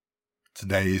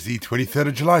Today is the 23rd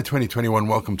of July 2021.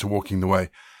 Welcome to Walking the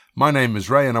Way. My name is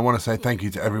Ray, and I want to say thank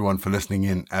you to everyone for listening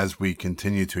in as we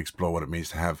continue to explore what it means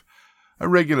to have a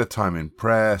regular time in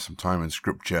prayer, some time in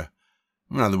scripture,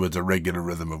 in other words, a regular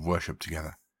rhythm of worship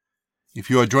together.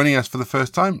 If you are joining us for the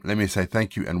first time, let me say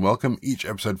thank you and welcome. Each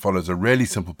episode follows a really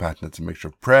simple pattern. It's a mixture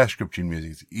of prayer, scripture, and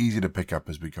music. It's easy to pick up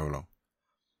as we go along.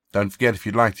 Don't forget, if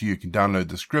you'd like to, you can download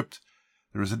the script.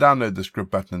 There is a download the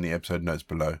script button in the episode notes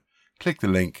below. Click the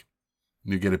link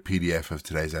and you get a PDF of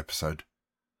today's episode.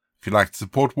 If you'd like to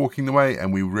support Walking the Way,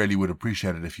 and we really would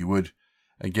appreciate it if you would,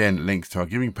 again, links to our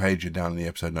giving page are down in the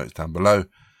episode notes down below.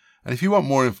 And if you want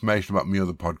more information about me or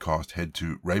the podcast, head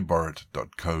to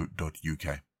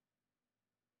rayborrett.co.uk.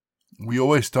 We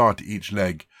always start each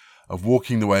leg of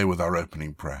Walking the Way with our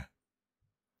opening prayer.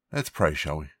 Let's pray,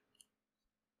 shall we?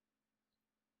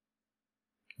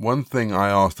 One thing I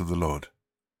asked of the Lord.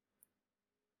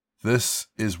 This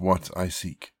is what I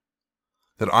seek,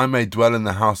 that I may dwell in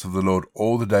the house of the Lord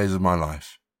all the days of my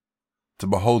life, to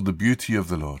behold the beauty of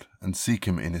the Lord and seek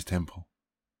him in his temple.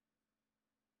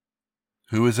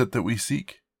 Who is it that we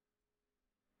seek?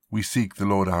 We seek the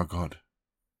Lord our God.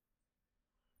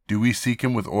 Do we seek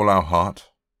him with all our heart?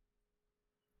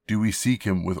 Do we seek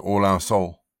him with all our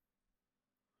soul?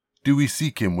 Do we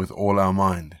seek him with all our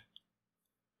mind?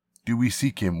 Do we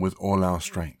seek him with all our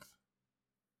strength?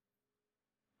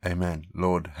 Amen.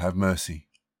 Lord, have mercy.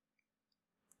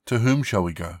 To whom shall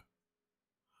we go?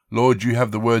 Lord, you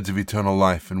have the words of eternal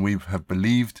life, and we have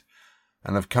believed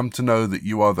and have come to know that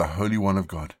you are the Holy One of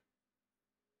God.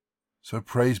 So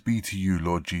praise be to you,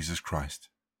 Lord Jesus Christ,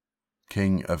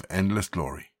 King of endless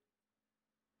glory.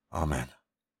 Amen.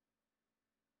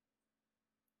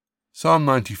 Psalm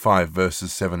 95,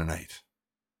 verses 7 and 8.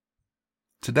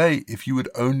 Today, if you would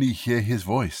only hear his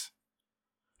voice,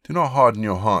 do not harden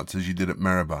your hearts as you did at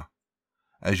Meribah,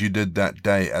 as you did that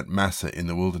day at Massah in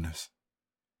the wilderness.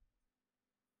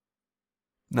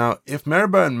 Now, if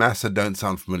Meribah and Massah don't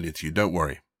sound familiar to you, don't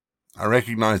worry. I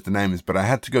recognize the names, but I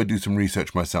had to go do some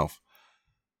research myself.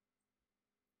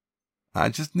 I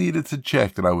just needed to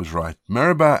check that I was right.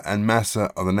 Meribah and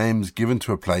Massah are the names given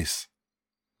to a place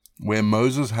where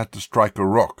Moses had to strike a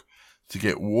rock to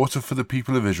get water for the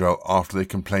people of Israel after they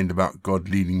complained about God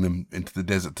leading them into the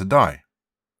desert to die.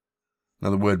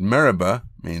 Now, the word Meribah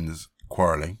means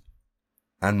quarreling,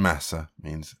 and Massah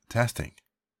means testing.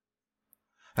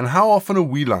 And how often are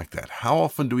we like that? How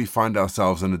often do we find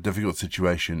ourselves in a difficult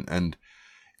situation, and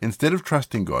instead of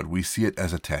trusting God, we see it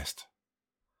as a test,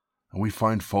 and we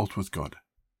find fault with God.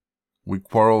 We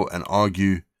quarrel and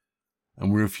argue,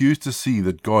 and we refuse to see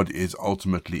that God is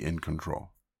ultimately in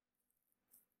control.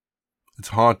 It's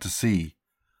hard to see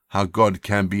how God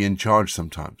can be in charge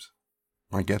sometimes.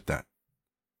 I get that.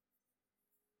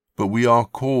 But we are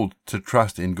called to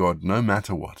trust in God no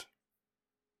matter what.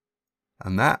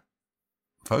 And that,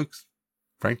 folks,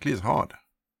 frankly, is hard.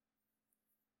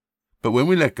 But when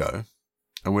we let go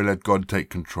and we let God take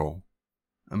control,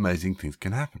 amazing things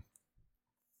can happen.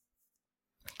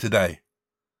 Today,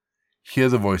 hear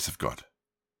the voice of God.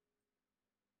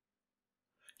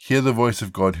 Hear the voice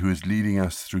of God who is leading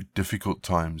us through difficult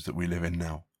times that we live in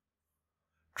now.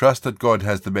 Trust that God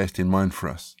has the best in mind for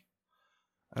us.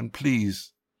 And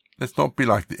please, let's not be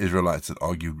like the Israelites that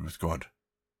argued with God.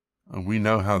 And we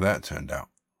know how that turned out.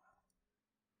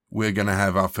 We're going to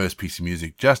have our first piece of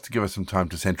music just to give us some time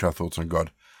to center our thoughts on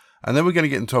God. And then we're going to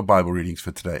get into our Bible readings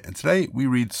for today. And today we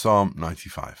read Psalm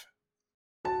 95.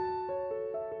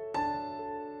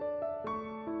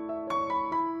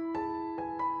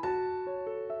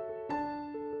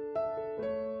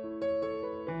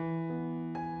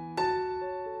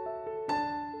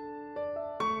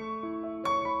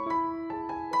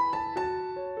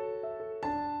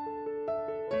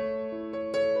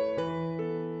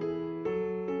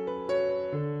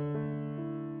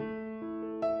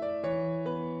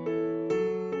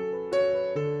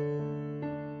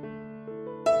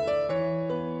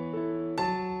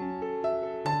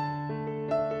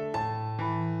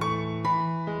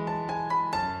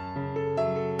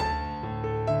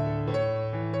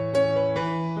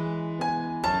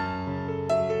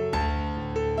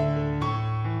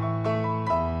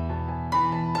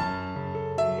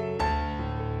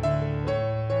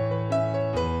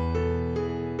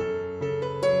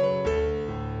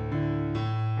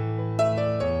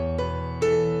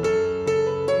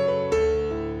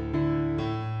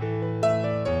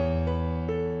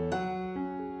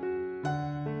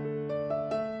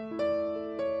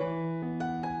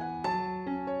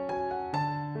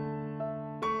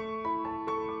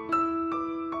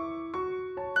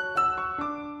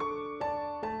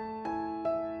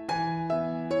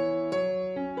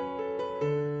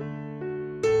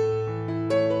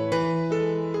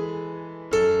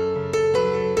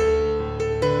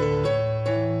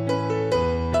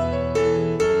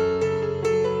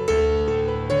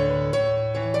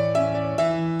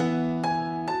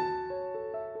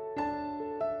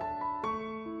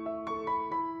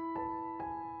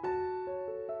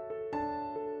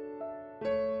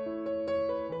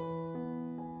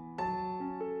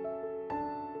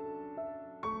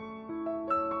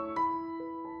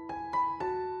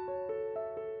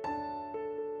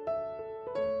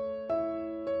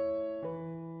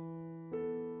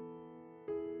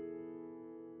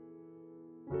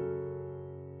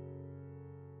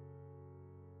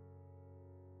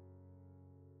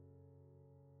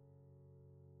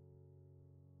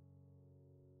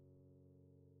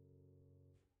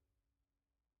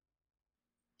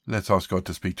 Let's ask God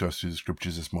to speak to us through the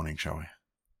scriptures this morning, shall we?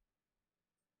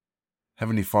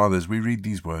 Heavenly Father, as we read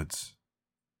these words,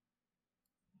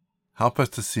 help us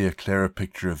to see a clearer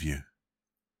picture of you.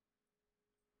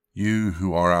 You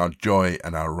who are our joy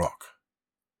and our rock.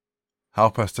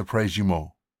 Help us to praise you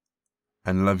more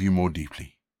and love you more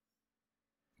deeply.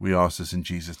 We ask this in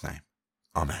Jesus' name.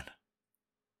 Amen.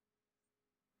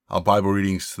 Our Bible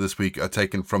readings this week are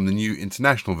taken from the New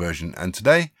International Version, and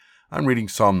today I'm reading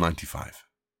Psalm 95.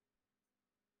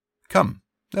 Come,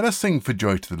 let us sing for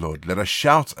joy to the Lord. Let us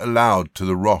shout aloud to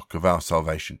the rock of our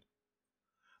salvation.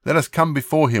 Let us come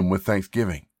before him with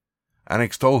thanksgiving and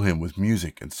extol him with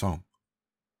music and song.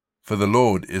 For the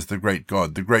Lord is the great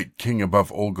God, the great King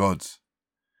above all gods.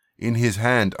 In his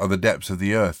hand are the depths of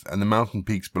the earth, and the mountain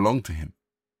peaks belong to him.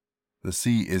 The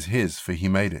sea is his, for he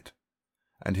made it,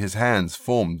 and his hands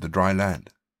formed the dry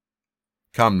land.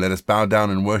 Come, let us bow down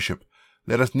and worship.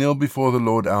 Let us kneel before the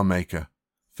Lord our Maker.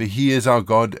 For he is our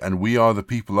God, and we are the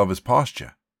people of his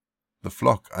pasture, the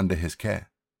flock under his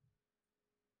care.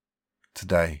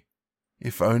 Today,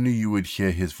 if only you would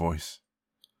hear his voice.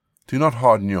 Do not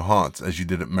harden your hearts as you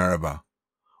did at Meribah,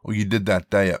 or you did that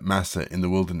day at Massah in the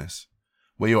wilderness,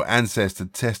 where your ancestors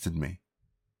tested me.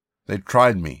 They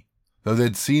tried me, though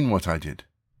they'd seen what I did.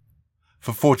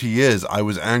 For 40 years I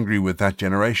was angry with that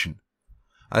generation.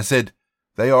 I said,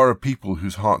 they are a people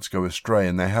whose hearts go astray,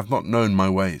 and they have not known my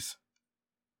ways.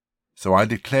 So I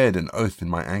declared an oath in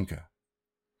my anger.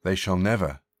 They shall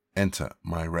never enter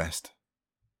my rest.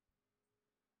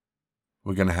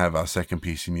 We're going to have our second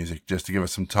piece of music just to give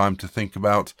us some time to think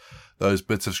about those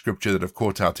bits of scripture that have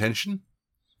caught our attention.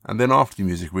 And then after the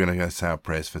music, we're going to go say our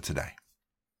prayers for today.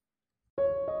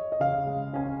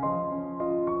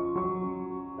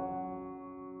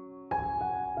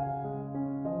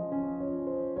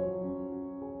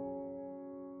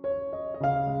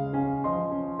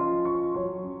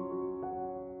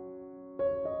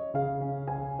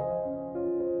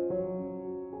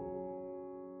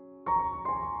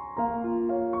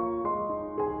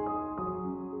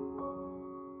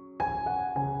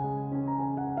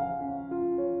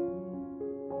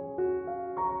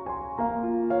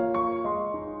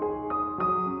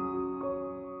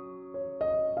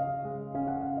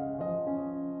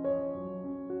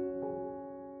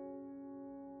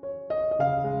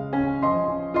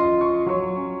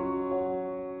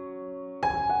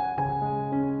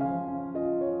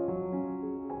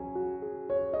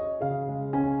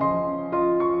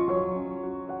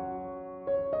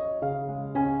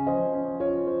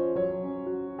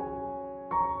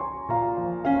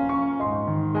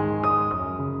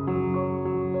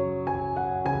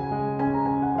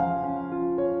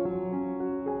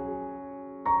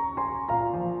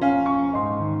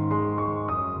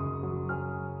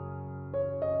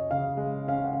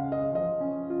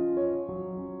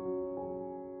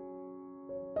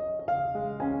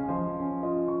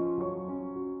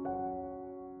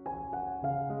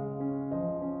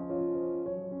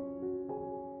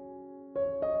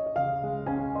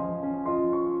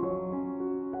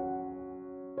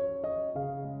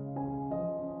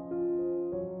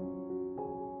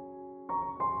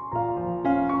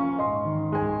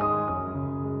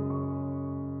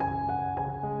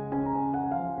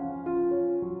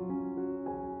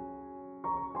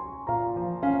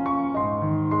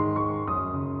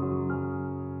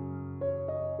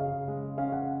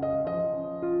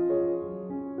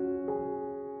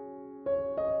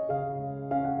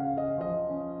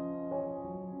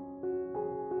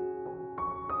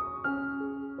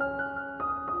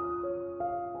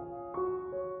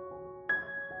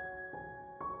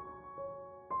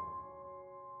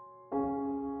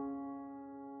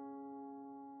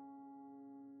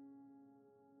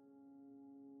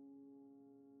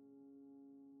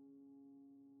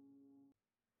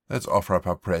 Let's offer up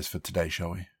our prayers for today,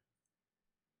 shall we?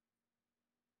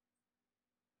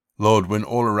 Lord, when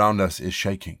all around us is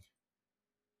shaking,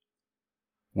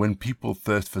 when people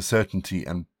thirst for certainty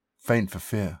and faint for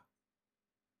fear,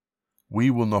 we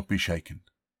will not be shaken.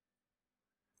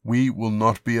 We will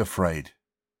not be afraid.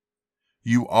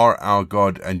 You are our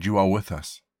God, and you are with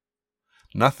us.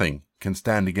 Nothing can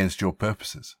stand against your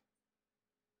purposes.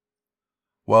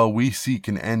 While we seek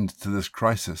an end to this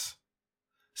crisis,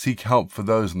 seek help for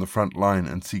those on the front line,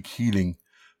 and seek healing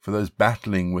for those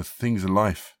battling with things in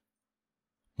life,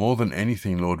 more than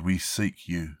anything, Lord, we seek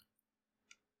you.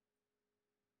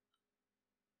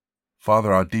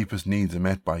 Father, our deepest needs are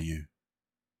met by you.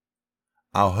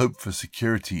 Our hope for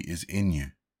security is in you.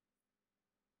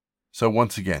 So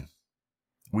once again,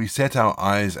 we set our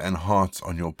eyes and hearts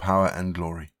on your power and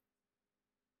glory.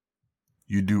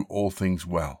 You do all things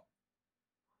well,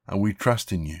 and we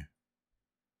trust in you.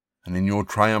 and in your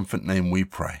triumphant name we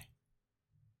pray.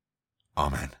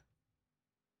 Amen.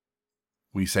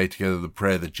 We say together the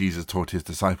prayer that Jesus taught his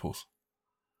disciples.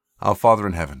 Our Father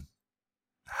in heaven,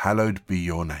 hallowed be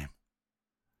your name.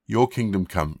 Your kingdom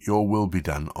come, your will be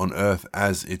done on earth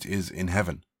as it is in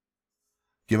heaven.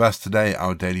 Give us today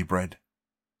our daily bread.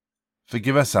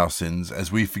 Forgive us our sins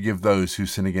as we forgive those who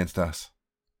sin against us.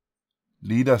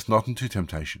 Lead us not into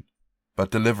temptation,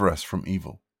 but deliver us from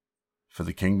evil. For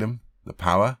the kingdom, the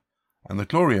power, and the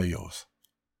glory are yours,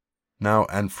 now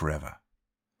and forever.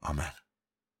 Amen.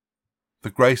 The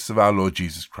grace of our Lord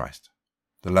Jesus Christ,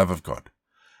 the love of God,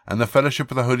 and the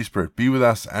fellowship of the Holy Spirit be with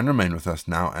us and remain with us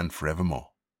now and forevermore.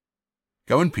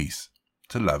 Go in peace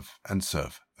to love and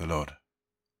serve the Lord.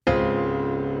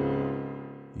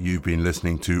 You've been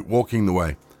listening to Walking the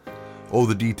Way. All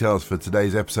the details for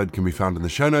today's episode can be found in the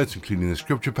show notes, including the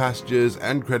scripture passages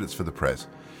and credits for the prayers.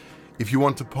 If you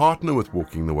want to partner with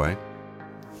Walking the Way,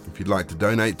 if you'd like to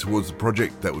donate towards the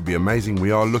project, that would be amazing.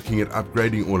 We are looking at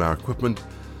upgrading all our equipment,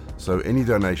 so any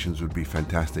donations would be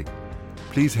fantastic.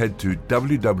 Please head to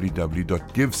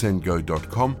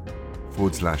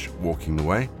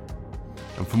www.givesendgo.com/walkingtheway.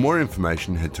 And for more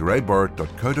information, head to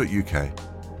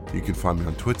rayborrett.co.uk. You can find me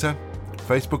on Twitter,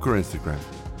 Facebook or Instagram.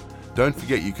 Don't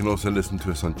forget you can also listen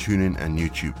to us on TuneIn and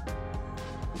YouTube.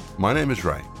 My name is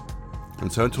Ray,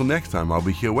 and so until next time I'll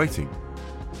be here waiting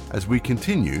as we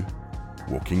continue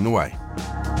walking the way.